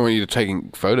 they just don't want you taking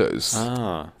photos.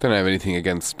 Ah. Don't have anything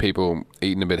against people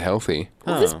eating a bit healthy.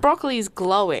 Well, this broccoli is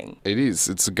glowing. It is.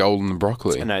 It's a golden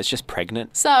broccoli. No, it's just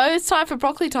pregnant. So, it's time for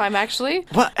broccoli time, actually.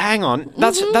 Well, hang on.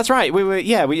 That's right.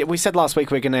 We said last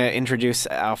week we're going to introduce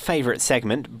our favourite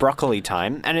segment, Broccoli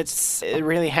Time, and it's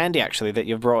really handy actually that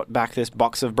you've brought back this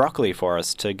box of broccoli for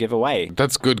us to give away.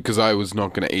 That's good because I was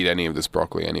not going to eat any of this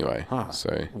broccoli anyway.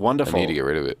 So Wonderful. I need to get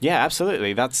rid of it. Yeah,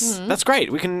 absolutely. That's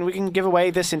great. We can give away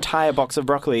this entire box of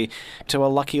broccoli to a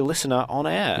lucky listener on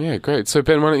air. Yeah, great. So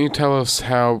Ben, why don't you tell us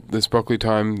how this broccoli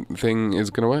time thing is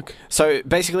going to work? So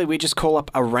basically, we just call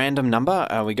up a random number.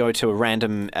 We go to a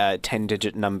random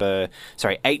 8-digit number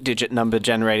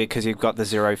generated because you've got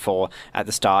the 04 at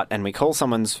the start, and we call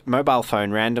someone's mobile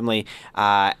phone randomly,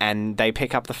 and they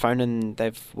pick up the phone and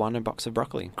they've won a box of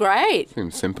broccoli. Great.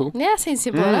 Seems simple. Yeah, seems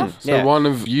simple enough. So one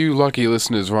of you lucky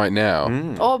listeners right now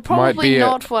Or might probably be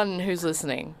not one who's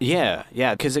listening. Yeah,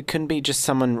 because it can be just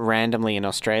someone randomly in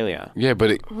Australia. Yeah,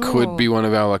 but it could be one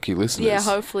of our lucky listeners. Yeah,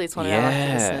 hopefully it's one of our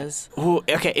lucky listeners. Ooh,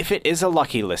 okay, if it is a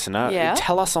lucky listener, Yeah.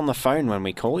 tell us on the phone when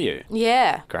we call you.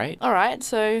 Yeah. Great. All right,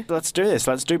 so Let's do this.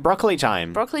 Let's do broccoli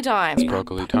time. broccoli time.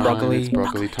 Broccoli time. Broccoli. It's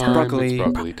broccoli time. Broccoli. It's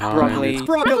broccoli time. Broccoli. It's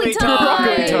Broccoli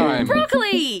broccoli time.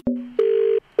 Broccoli!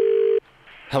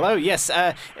 Hello, yes.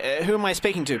 Who am I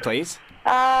speaking to, please?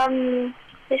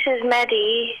 This is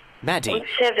Maddie. Maddie.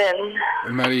 7.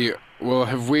 Maddie, well,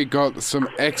 have we got some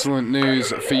excellent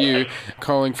news for you?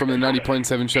 Calling from the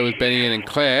 90.7 show with Benny and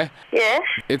Claire. Yes?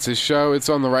 It's a show, it's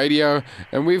on the radio,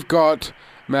 and we've got,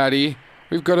 Maddie,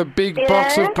 we've got a big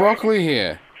box of broccoli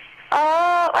here.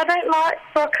 Oh, I don't like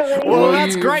broccoli. Well,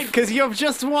 that's great, because you've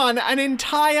just won an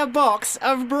entire box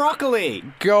of broccoli.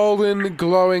 Golden,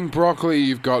 glowing broccoli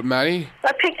you've got, Maddie.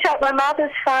 I picked up my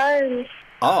mother's phone.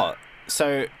 Oh,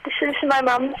 so... This is my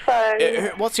mum's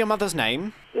phone. what's your mother's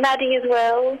name? Maddie as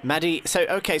well. Maddie, so,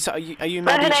 okay, so are you Her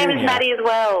Maddie name Jr.? is Maddie as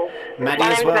well. Maddie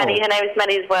My as name well. is Maddie. Her name is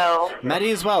Maddie as well.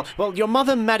 Maddie as well. Well, your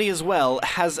mother, Maddie as well,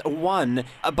 has won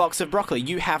a box of broccoli.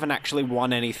 You haven't actually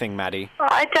won anything, Maddie.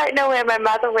 I don't know where my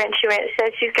mother went. She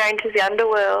said she's going to the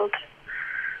underworld.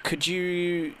 Could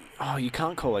you... Oh, you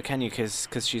can't call her, can you? Because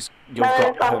you've No, got her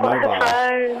I've got mobile.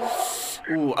 her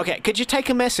phone. Ooh, okay, could you take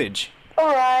a message?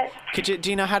 All right. Do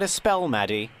you know how to spell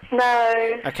Maddie?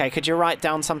 No. Okay, could you write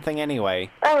down something anyway?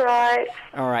 All right.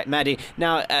 All right, Maddie.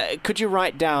 Now, could you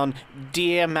write down,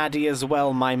 Dear Maddie as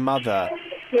well, my mother?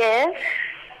 Yes?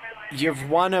 You've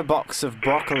won a box of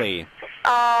broccoli.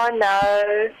 Oh,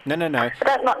 no. No. I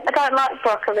don't like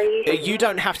broccoli. You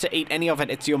don't have to eat any of it.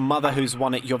 It's your mother who's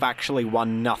won it. You've actually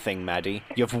won nothing, Maddie.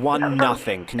 You've won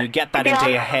nothing. Can you get that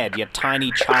into your head, your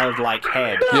tiny childlike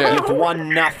head? Yeah. You've won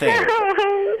nothing.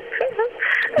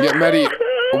 Yeah, Maddie,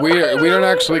 we don't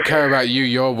actually care about you.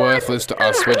 You're worthless to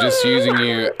us. We're just using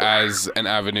you as an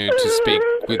avenue to speak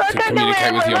with, to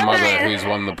communicate with your mother who's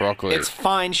won the broccoli. It's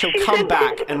fine. She'll come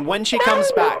back. And when she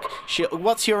comes back,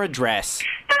 what's your address?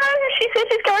 No, she said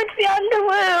she's going to the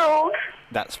underworld.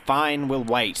 That's fine. We'll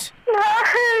wait. No.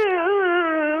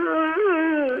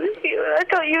 I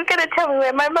thought you were going to tell me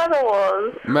where my mother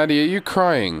was. Maddie, are you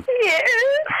crying? Yes.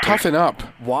 Toughen up.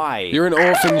 Why? You're an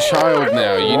orphan child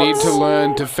now. You need to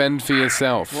learn to fend for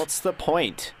yourself. What's the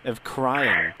point of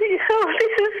crying? Oh,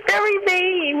 this is very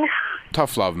mean.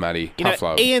 Tough love, Maddie. You know, Tough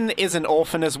love. Ian is an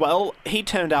orphan as well. He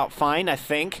turned out fine, I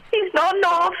think. He's not an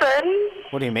orphan.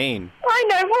 What do you mean? I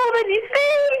know more than you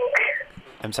think.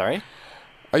 I'm sorry?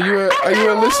 Are you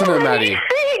a listener, Maddie? You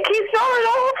think he's not an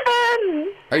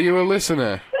orphan. Are you a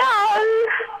listener? No.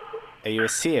 Are you a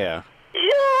seer?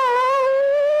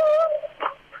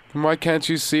 Why can't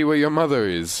you see where your mother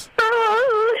is?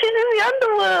 Oh, she's in the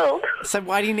underworld. So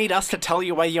why do you need us to tell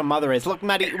you where your mother is? Look,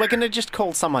 Maddie, we're going to just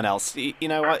call someone else. You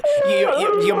know what?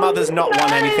 Your mother's not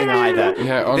want anything either.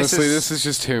 Yeah, honestly, this is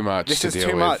just too much This to is deal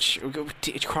too with. much.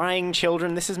 Crying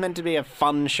children, this is meant to be a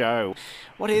fun show.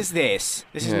 What is this?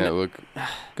 Look,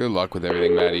 good luck with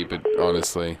everything, Maddie, but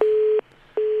honestly...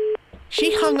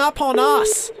 She hung up on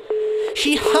us.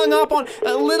 She hung up on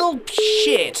a little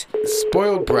shit.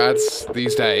 Spoiled brats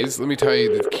these days, let me tell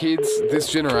you, the kids, this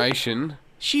generation...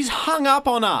 She's hung up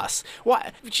on us.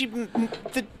 What?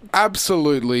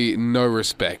 Absolutely no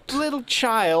respect. Little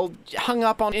child hung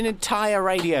up on an entire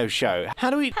radio show. How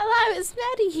do we... Hello, it's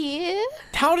Maddie here.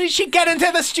 How did she get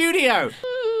into the studio?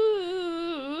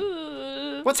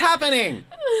 What's happening?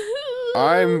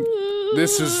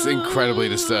 This is incredibly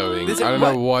disturbing. I don't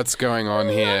know what's going on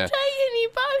here. I'm taking you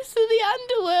both to the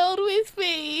underworld with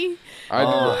me.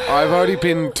 I've already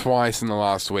been twice in the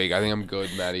last week. I think I'm good,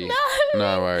 Maddie.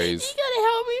 No worries. You gotta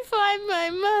help me find my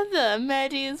mother,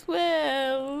 Maddie, as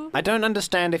well. I don't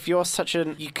understand if you're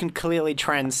you can clearly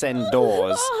transcend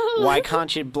doors. Why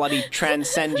can't you bloody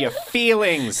transcend your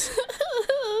feelings?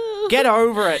 Get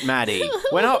over it, Maddie.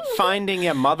 We're not finding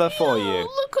your mother for you.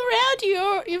 Look around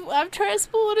you. I've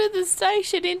transported the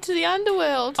station into the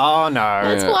underworld. Oh, no.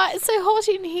 That's why it's so hot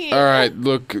in here. All right,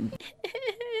 look. I'm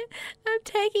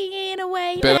taking Ian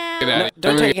away Better now. get out.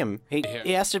 Don't take him. He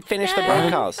has to finish the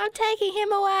broadcast. I'm taking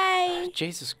him away.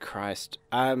 Jesus Christ.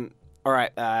 All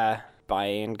right, bye,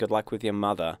 Ian. Good luck with your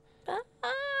mother. Bye.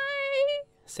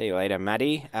 See you later,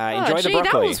 Maddie. Enjoy the That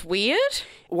broccoli. was weird.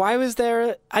 Why was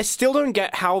there I still don't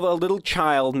get how the little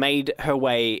child made her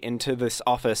way into this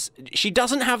office. She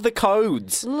doesn't have the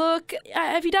codes. Look,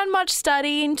 have you done much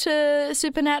study into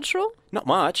supernatural? Not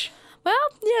much. Well,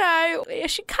 you know,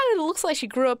 she kind of looks like she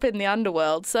grew up in the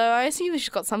underworld, so I assume she's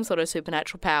got some sort of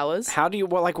supernatural powers. How do you,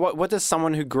 what does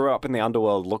someone who grew up in the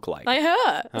underworld look like? Like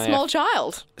her, a small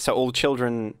child. So all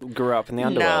children grew up in the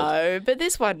underworld? No, but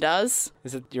this one does.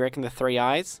 Is it, you reckon, the three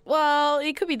eyes? Well,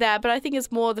 it could be that, but I think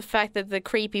it's more the fact that the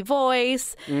creepy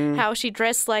voice, how she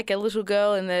dressed like a little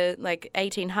girl in the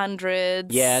 1800s.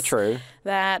 Yeah, true.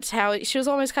 That how she was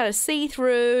almost kind of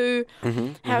see-through,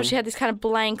 how she had this kind of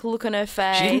blank look on her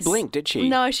face. She didn't blink, did she?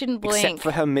 No, she didn't blink. Except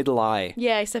for her middle eye.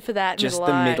 Yeah, except for that Just middle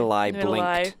the eye. middle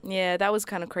eye blinked. Yeah, that was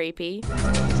kind of creepy. The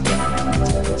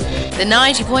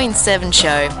 90.7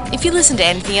 Show. If you listen to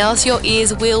anything else, your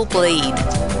ears will bleed.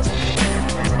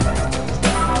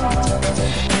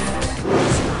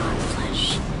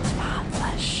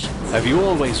 Have you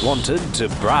always wanted to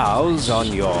browse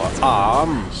on your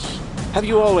arm? Have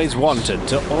you always wanted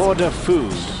to order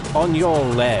food on your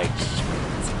leg?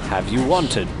 Have you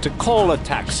wanted to call a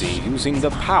taxi using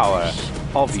the power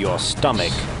of your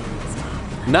stomach?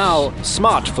 Now,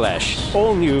 Smart Flesh,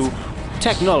 all new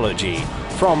technology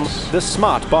from the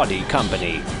Smart Body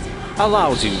Company,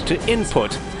 allows you to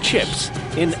input chips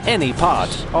in any part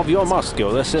of your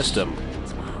muscular system.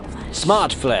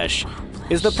 Smart Flesh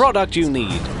is the product you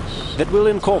need that will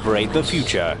incorporate the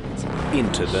future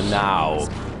into the now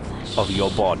of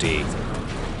your body.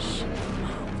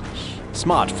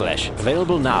 Smart Flesh,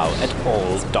 available now at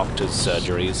all doctors'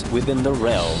 surgeries within the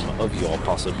realm of your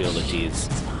possibilities.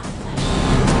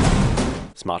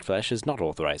 Smart Flesh is not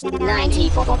authorized.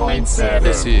 90.7.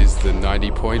 This is the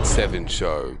 90.7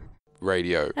 Show.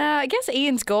 Radio. I guess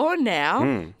Ian's gone now.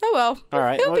 Oh well. All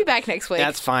right. He'll be back next week.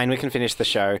 That's fine. We can finish the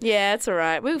show. Yeah, it's all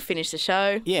right. We'll finish the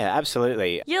show. Yeah,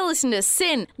 absolutely. You're listening to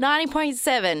Sin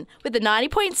 90.7 with the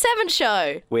 90.7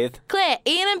 Show. With Claire,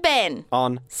 Ian and Ben.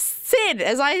 on Sin,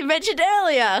 as I mentioned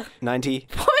earlier. 90.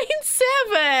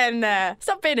 0.7.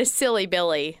 Stop being a silly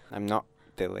Billy. I'm not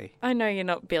Billy. I know you're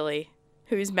not Billy,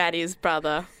 who's Maddie's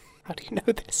brother. How do you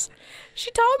know this?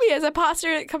 She told me as I passed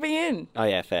her coming in. Oh,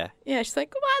 yeah, fair. Yeah, she's like,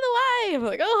 by the way. I'm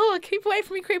like, oh, keep away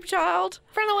from me, creepy child.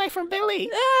 Run away from Billy.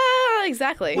 Ah,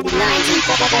 exactly.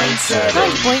 90.7.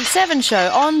 90.7 Show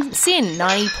on Sin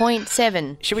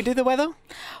 90.7. Should we do the weather?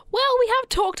 Well, we have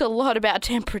talked a lot about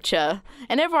temperature,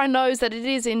 and everyone knows that it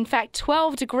is, in fact,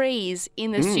 12 degrees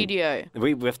in the studio.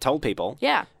 We've told people.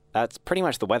 Yeah, That's pretty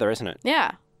much the weather, isn't it?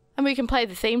 yeah. And we can play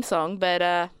the theme song, but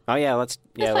Oh, yeah, let's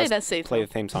play that theme play song.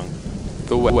 the theme song.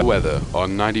 The weather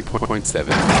on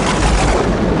 90.7.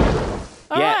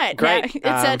 all Yeah, right. great.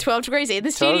 Now, it's 12 degrees in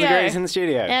the 12 studio. degrees in the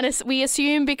studio. And we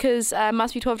assume because it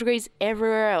must be 12 degrees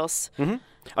everywhere else. Oh,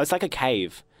 it's like a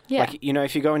cave. Yeah. Like, you know,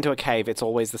 if you go into a cave, it's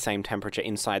always the same temperature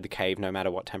inside the cave, no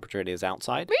matter what temperature it is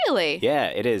outside. Really? Yeah,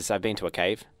 it is. I've been to a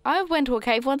cave. I went to a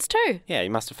cave once too. Yeah, you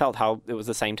must have felt how it was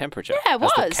the same temperature Yeah, it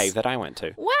as was. the cave that I went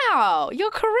to. Wow,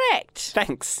 you're correct.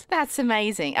 Thanks. That's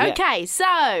amazing. Yeah. Okay,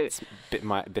 so Bit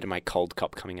of my cold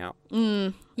cop coming out.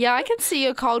 yeah, I can see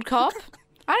your cold cop.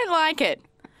 I don't like it.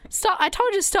 Stop! I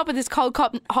told you to stop with this cold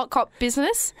cop, hot cop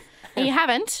business, and you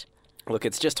haven't. Look,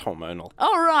 it's just hormonal.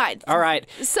 All right. All right.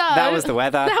 So that was the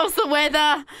weather. That was the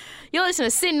weather. You're listening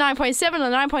to Sin 9.7 on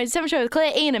the 9.7 show with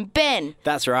Claire, Ian, and Ben.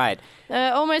 That's right.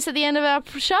 Almost at the end of our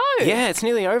show. Yeah, it's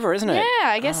nearly over, isn't it? Yeah,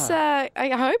 I guess. I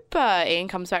hope Ian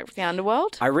comes back from the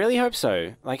underworld. I really hope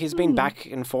so. Like he's been back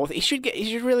and forth. He should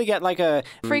really get like a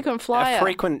frequent flyer,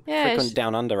 frequent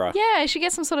down underer. Yeah, he should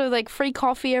get some sort of like free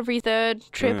coffee every third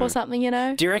trip or something. You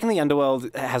know. Do you reckon the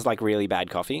underworld has like really bad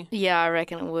coffee? Yeah, I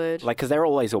reckon it would. Like, because they're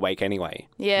always awake anyway.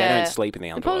 Yeah, they don't sleep in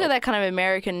the underworld. They probably got that kind of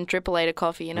American drippolator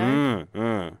coffee, you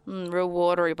know. Real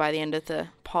watery by the end of the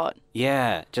pot.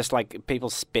 Yeah, just like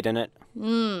people spit in it.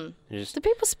 Do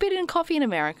people spit in coffee in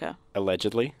America?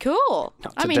 Allegedly. Cool.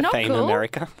 Not to defame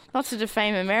America. Not to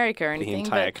defame America or anything. The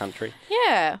entire country.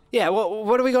 Yeah. Yeah, well,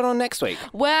 what do we got on next week?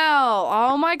 Well,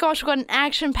 oh my gosh, we've got an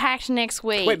action-packed next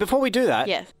week. Wait, before we do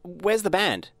that, where's the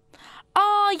band?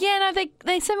 Oh, yeah, no,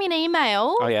 they sent me an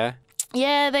email. Oh, yeah?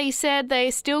 Yeah, they said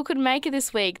they still couldn't make it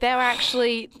this week. They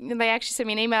actually sent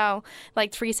me an email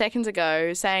like 3 seconds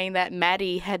ago saying that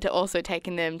Maddie had to also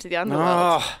taken them to the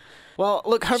underworld. Oh. Well,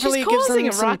 look, hopefully it gives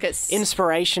them some ruckus.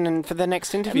 Inspiration for the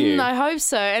next interview. I hope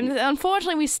so. And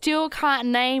unfortunately, we still can't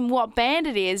name what band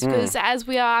it is because as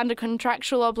we are under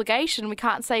contractual obligation, we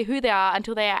can't say who they are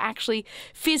until they are actually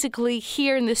physically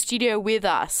here in the studio with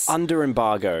us. Under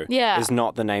embargo is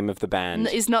not the name of the band.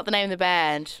 Is not the name of the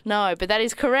band. No, but that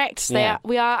is correct.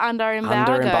 We are under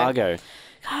embargo. Under embargo.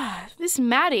 God, this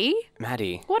Maddie.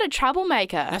 What a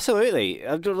troublemaker. Absolutely.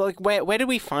 Like, where did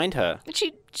we find her?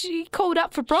 She called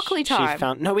up for broccoli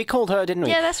time. No, we called her, didn't we?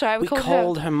 Yeah, that's right. We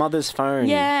called her mother's phone.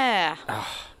 Yeah.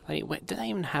 Do they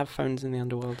even have phones in the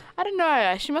underworld? I don't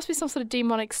know. She must be some sort of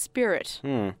demonic spirit.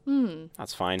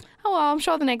 That's fine. Oh, well, I'm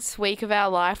sure the next week of our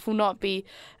life will not be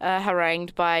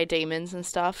harangued by demons and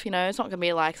stuff. You know, it's not going to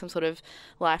be like some sort of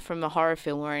life from a horror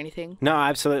film or anything. No,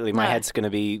 absolutely. My head's going to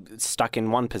be stuck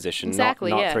in one position, not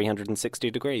 360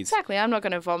 degrees. Exactly. I'm not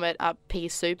going to vomit up pea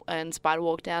soup and spider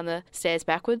walk down the stairs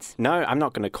backwards. No, I'm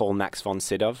not going to call Max von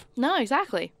Sydow. No,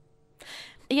 exactly.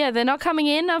 Yeah, they're not coming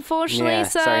in, unfortunately. Yeah,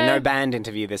 so sorry, no band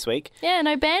interview this week. Yeah,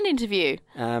 no band interview.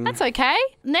 That's okay.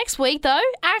 Next week, though,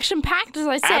 action-packed, as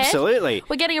I said. Absolutely.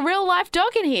 We're getting a real-life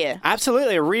dog in here.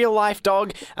 Absolutely, a real-life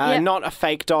dog, not a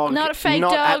fake dog. Not a fake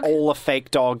dog. Not at all a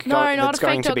fake dog that's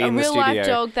going to be in the studio. A real-life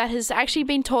dog that has actually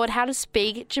been taught how to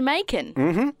speak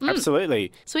Jamaican.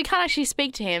 Absolutely. So we can't actually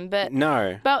speak to him, but...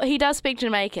 No. But he does speak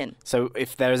Jamaican. So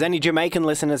if there's any Jamaican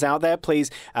listeners out there,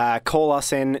 please call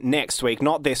us in next week,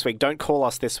 not this week. Don't call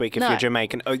us this week if you're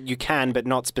Jamaican. Oh, you can, but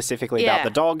not specifically about the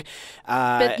dog.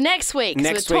 But next week,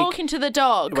 we're talking to the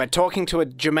dog. We're talking to a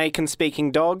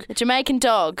Jamaican-speaking dog. A Jamaican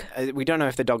dog. We don't know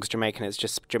if the dog's Jamaican. It's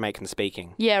just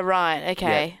Jamaican-speaking. Yeah, right.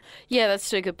 Okay. Yeah,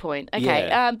 that's a good point. Okay.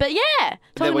 Yeah. But yeah,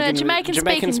 talking to a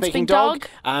Jamaican-speaking dog.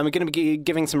 We're going to be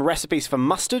giving some recipes for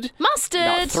mustard. Mustard!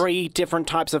 About 3 different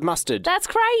types of mustard. That's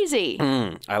crazy.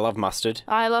 I love mustard.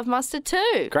 I love mustard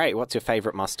too. Great. What's your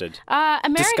favourite mustard?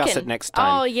 American. Discuss it next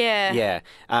time. Oh, yeah. Yeah.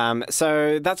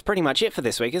 So that's pretty much it for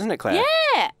this week, isn't it, Claire?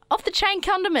 Yeah. Off-the-chain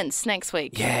condiments next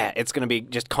week. Yeah. It's going to be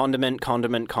just condiment.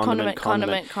 Condiment on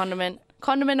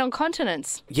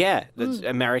continents. Yeah, that's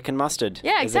American mustard.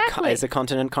 Yeah, exactly. Is a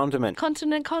continent condiment.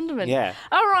 Continent condiment. Yeah.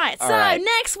 All right,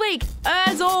 next week,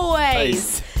 as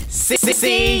always,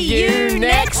 see you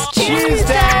next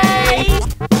Tuesday.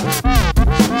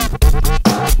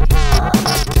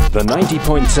 The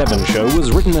 90.7 show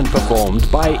was written and performed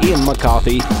by Ian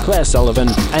McCarthy, Claire Sullivan,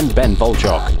 and Ben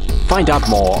Volchok. Find out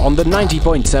more on the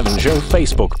 90.7 show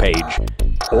Facebook page.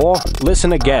 Or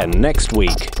listen again next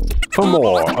week for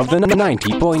more of the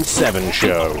 90.7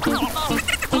 show.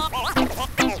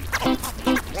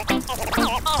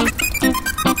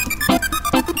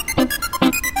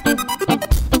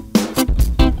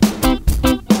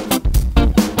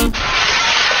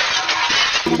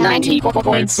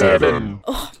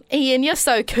 Oh, Ian, you're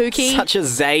so kooky. Such a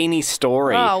zany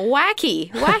story. Oh,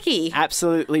 wacky.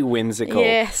 Absolutely whimsical.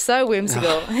 Yeah, so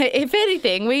whimsical. If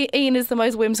anything, Ian is the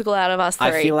most whimsical out of us 3.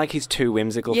 I feel like he's too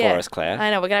whimsical for us, Claire. I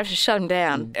know, we're going to have to shut him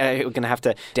down. We're going to have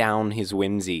to down his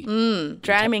whimsy.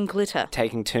 Drown him in glitter.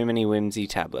 Taking too many whimsy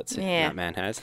tablets, that man has.